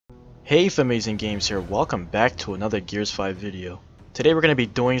Hey Famazing Games here, welcome back to another Gears 5 video. Today we're going to be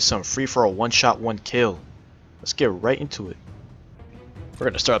doing some free-for-all one-shot, one-kill. Let's get right into it. We're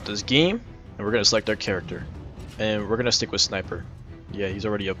going to start up this game, and we're going to select our character. And we're going to stick with Sniper. Yeah, he's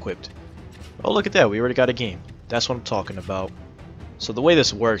already equipped. Oh, look at that, we already got a game. That's what I'm talking about. So the way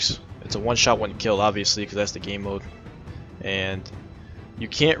this works, it's a one-shot, one-kill, obviously, because that's the game mode. And you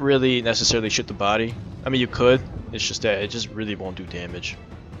can't really necessarily shoot the body. I mean, you could, it's just that it just really won't do damage.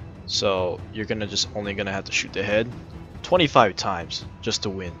 So you're only gonna have to shoot the head 25 times just to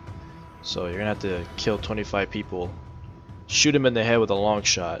win. So you're gonna have to kill 25 people, shoot them in the head with a long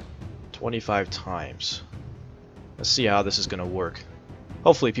shot 25 times. Let's see how this is gonna work.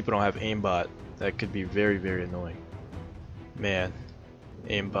 Hopefully people don't have aimbot. That could be very, very annoying. Man,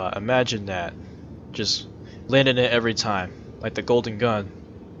 aimbot, imagine that. Just landing it every time, like the golden gun,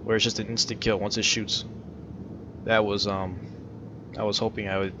 where it's just an instant kill once it shoots. That was I was hoping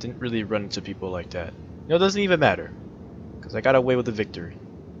I didn't really run into people like that. You know, it doesn't even matter, because I got away with the victory.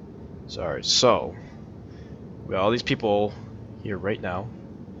 Sorry, so we got all these people here right now.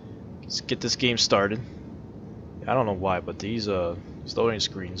 Let's get this game started. I don't know why, but these loading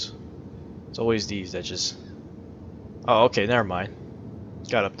screens, it's always these that just... Oh, okay, never mind.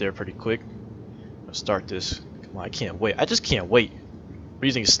 Got up there pretty quick. Let's start this. Come on, I can't wait. I just can't wait. We're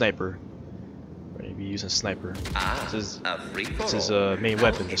using a sniper. We're going to be using sniper. This is his main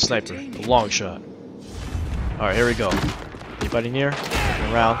weapon, the sniper, the long shot. Alright, here we go. Anybody near?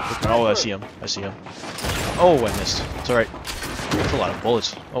 Looking around. Oh, I see him. I see him. Oh, I missed. It's alright. That's a lot of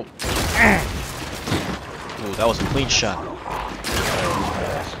bullets. Oh. Ooh, that was a clean shot. Come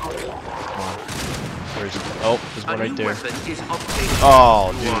on. Where is he? Oh, there's one right there.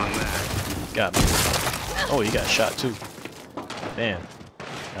 Oh, dude. Got me. Oh, he got shot too. Man.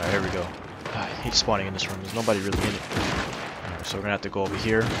 Alright, here we go. I hate spawning in this room. There's nobody really in it. Alright, so we're gonna have to go over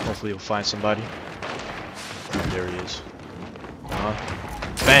here. Hopefully we'll find somebody. There he is.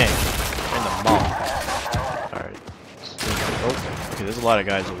 Bang! In the mouth. Alright. Oh, okay, there's a lot of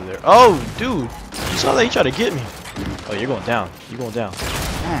guys over there. Oh, dude! You saw that? He tried to get me. Oh, you're going down. You're going down.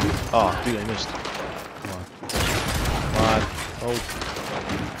 Oh, dude, I missed. Come on. Come on. Oh.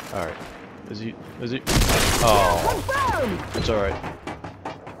 Alright. Is he? Oh. It's alright.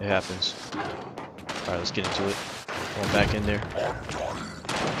 It happens. Alright, let's get into it. Going back in there.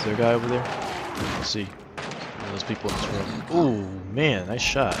 Is there a guy over there? Let's see. Those people in this room. Ooh, man, nice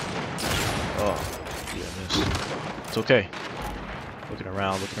shot. Oh, yeah, I missed. It's okay. Looking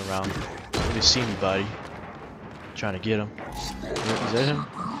around, looking around. Don't really see anybody. Trying to get him. Is that him?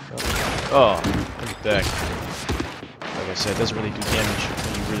 Oh, look back. Like I said, it doesn't really do damage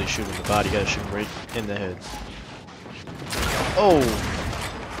when you really shoot in the body. You gotta shoot him right in the head. Oh!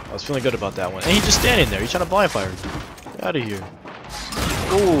 I was feeling good about that one. And he's just standing there. He's trying to blind fire. Get out of here.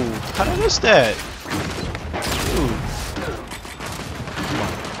 Ooh, how did I miss that? Ooh. Come on.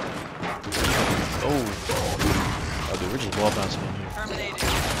 Oh, dude, we're just wall bouncing in here.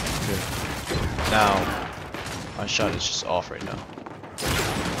 Okay. Now, my shot is just off right now.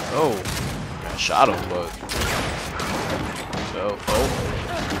 Oh, I shot him, but...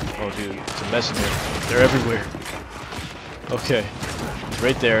 Oh, dude, it's a mess in here. They're everywhere. Okay. He's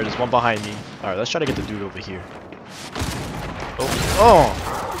right there. There's one behind me. Alright, let's try to get the dude over here. Oh!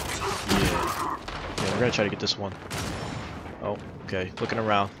 Yeah. Yeah, we're gonna try to get this one. Oh, okay. Looking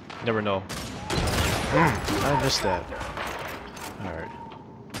around. Never know. I missed that. Alright.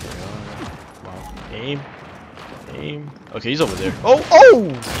 Come on. Aim. Aim. Okay, he's over there. Oh! Oh!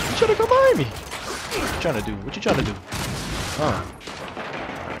 He's trying to come behind me! What you trying to do? What you trying to do? Huh.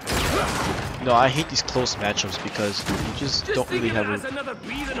 No, I hate these close matchups because you just don't really have a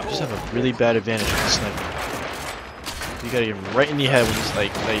really bad advantage with the sniper. You gotta get him right in the head when he's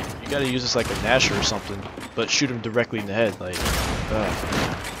like you gotta use this like a Nasher or something, but shoot him directly in the head. Like,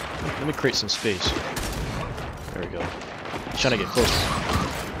 let me create some space. There we go. He's trying to get close.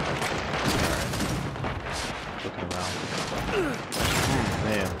 Alright. Looking around.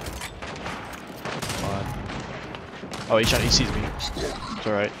 Man. Come on. Oh, he sees me. It's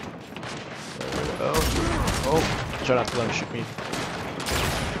alright. Oh, try not to let him shoot me.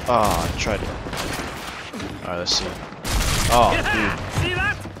 Oh, I tried it. Alright, let's see. Oh, dude.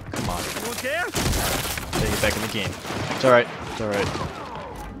 Come on. Gotta get back in the game. It's alright. It's alright.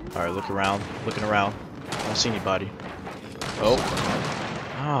 Alright, looking around. I don't see anybody. Oh.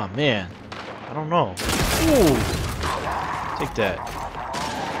 Ah, man. I don't know. Ooh. Take that.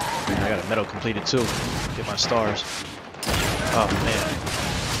 I got a medal completed too. Get my stars. Oh, man.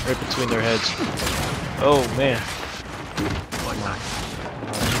 Right between their heads. Oh, man.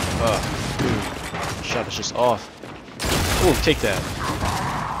 Dude. Shot is just off. Oh, take that.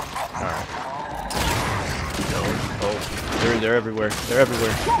 Alright, They're everywhere. They're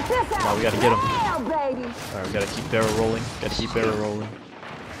everywhere. Come on, we gotta get him. Alright, we gotta keep barrel rolling. Gotta keep barrel rolling.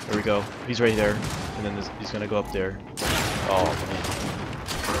 There we go. He's right there. And then he's gonna go up there. Oh, man.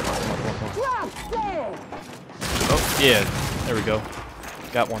 Come on. Oh, yeah. There we go.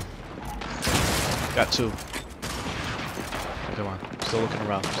 Got one. Got two. Come on. Still looking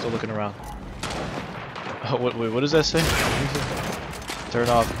around. Still looking around. Oh, wait, what does that say? Turn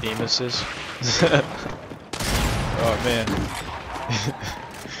off aim assist. Oh man.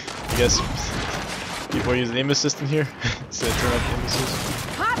 I guess people are using aim assist in here. So turn off aim assist.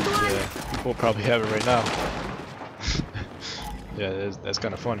 Yeah, people probably have it right now. Yeah, that's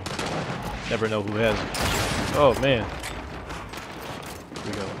kind of funny. Never know who has it. Oh man. Here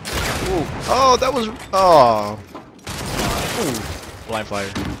we go. Ooh. Oh, that was. Oh. Ooh. Blind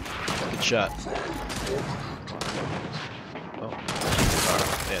fire. Good shot. Oh.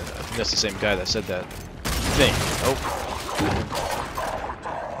 Man, I think that's the same guy that said that. Thing. Oh.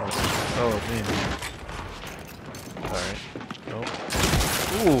 Oh man. Alright. Oh.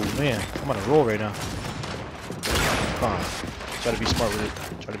 Ooh man. I'm on a roll right now. Come on. Try to be smart with it.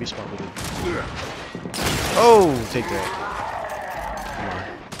 Try to be smart with it. Oh, take that. Come on.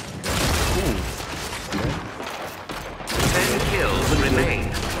 Ooh. Okay. 10 kills remain.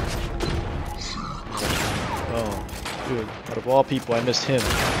 Oh, dude. Out of all people, I missed him.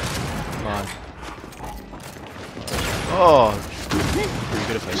 Come on. Oh. Pretty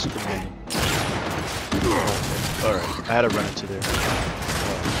good if I Superman. Oh, alright. I had to run into there.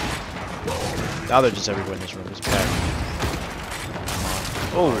 Oh. Now they're just everywhere in this room. It's packed.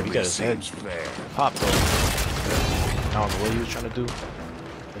 Oh, he got his head popped though. I don't know what he was trying to do,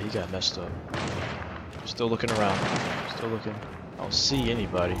 but he got messed up. Still looking around. Still looking. I don't see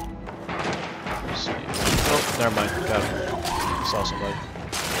anybody. Let's see. Oh, never mind. Got him. Saw somebody.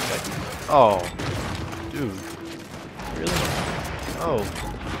 Oh, dude. Really? Oh,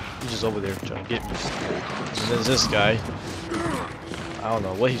 he's just over there trying to get me. And there's this guy. I don't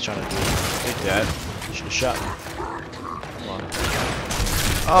know what he's trying to do. Take that. He should have shot me. Come on.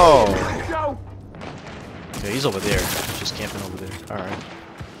 Oh! Okay, he's over there. He's just camping over there. Alright.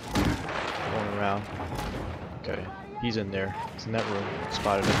 Going around. Okay, he's in there. He's in that room.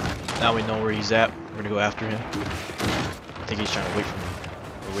 Spotted him. Now we know where he's at. We're gonna go after him. I think he's trying to wait for me.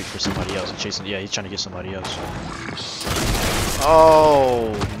 Or wait for somebody else. He's chasing. Yeah, he's trying to get somebody else.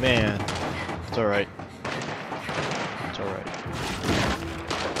 Oh, man. It's alright. It's alright.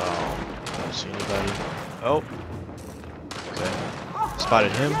 Oh, I don't see anybody. Oh. Okay.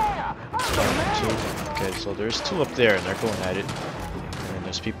 Spotted him. Spotted him too. Okay, so there's two up there and they're going at it. And then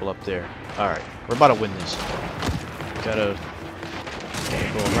there's people up there. Alright, we're about to win this. Gotta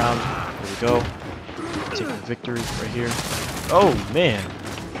go around. Here we go. Taking the victory right here. Oh man.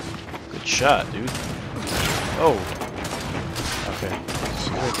 Good shot, dude. Oh. Okay.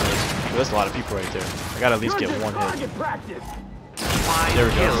 There's a lot of people right there. I gotta at least get one hit. There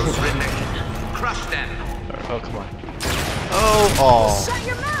we go. Crush them. Oh, come on. Oh, oh.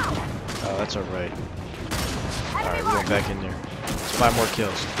 Oh, that's alright. Alright, we're going back in there. It's 5 more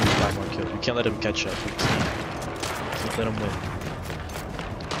kills. 5 more kills. We can't let him catch up. We can't let him win.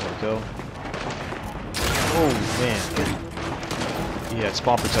 There we go. Oh, man. He had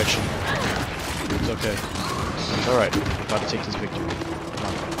spawn protection. It's okay. It's alright. We're about to take this victory. Come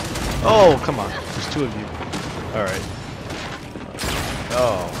on. Oh, come on. There's 2 of you. Alright.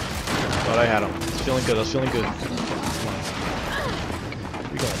 Oh. Thought I had him. I was feeling good. I was feeling good. Come on.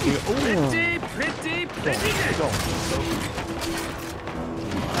 Pretty good.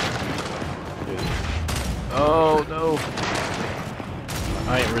 Oh no!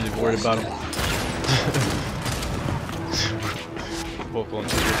 I ain't really worried about him. Both going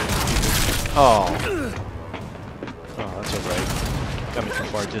too good. Oh, that's alright. Got me from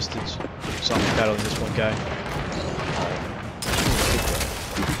far distance. Saw me battling this one guy.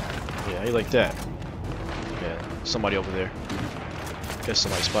 Yeah, you like that? Yeah, somebody over there. Guess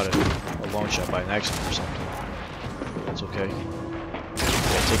somebody spotted a long shot by an accident or something. That's okay.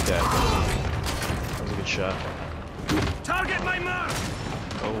 Yeah, take that. That was a good shot. Target my mark.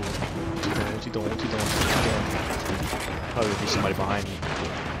 Oh, what's he doing? What's he doing? What's he doing? Probably gonna be somebody behind me.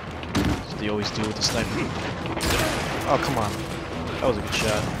 That's what they always do with the sniper. Oh, come on. That was a good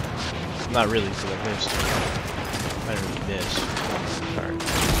shot. Not really, because I missed. I didn't really miss. Alright.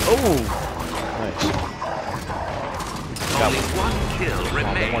 Oh! Nice. Only 1 kill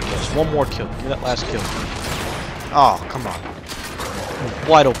remains. Just one more kill. Give me that last kill. Oh, come on.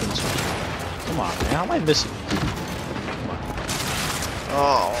 Wide open. Come on, man. How am I missing? Come on.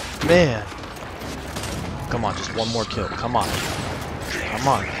 Oh, man. Come on, just one more kill. Come on. Come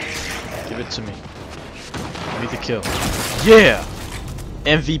on. Give it to me. Give me the kill. Yeah!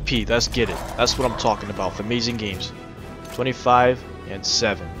 MVP, let's get it. That's what I'm talking about. Famazing games.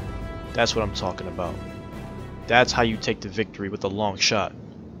 25-7. That's what I'm talking about. That's how you take the victory with a long shot.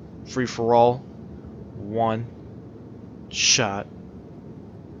 Free for all. One shot.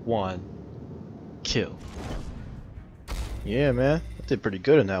 One kill. Yeah, man. I did pretty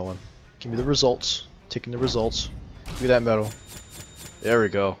good in that one. Give me the results. Taking the results. Look at that medal. There we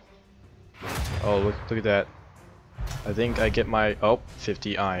go. Oh, look at that. I think I get my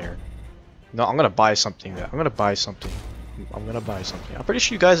 50 iron. No, I'm gonna buy something. I'm gonna buy something. I'm pretty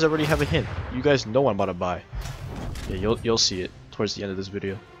sure you guys already have a hint. You guys know what I'm about to buy. Yeah, you'll see it towards the end of this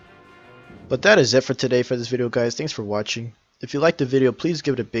video. But that is it for today for this video, guys. Thanks for watching. If you liked the video, please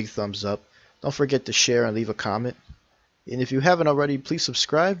give it a big thumbs up. Don't forget to share and leave a comment. And if you haven't already, please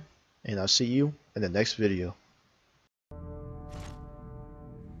subscribe. And I'll see you in the next video.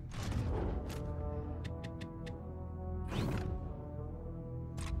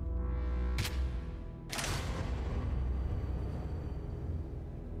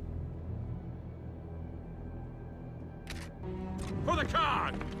 For the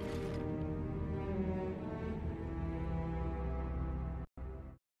card!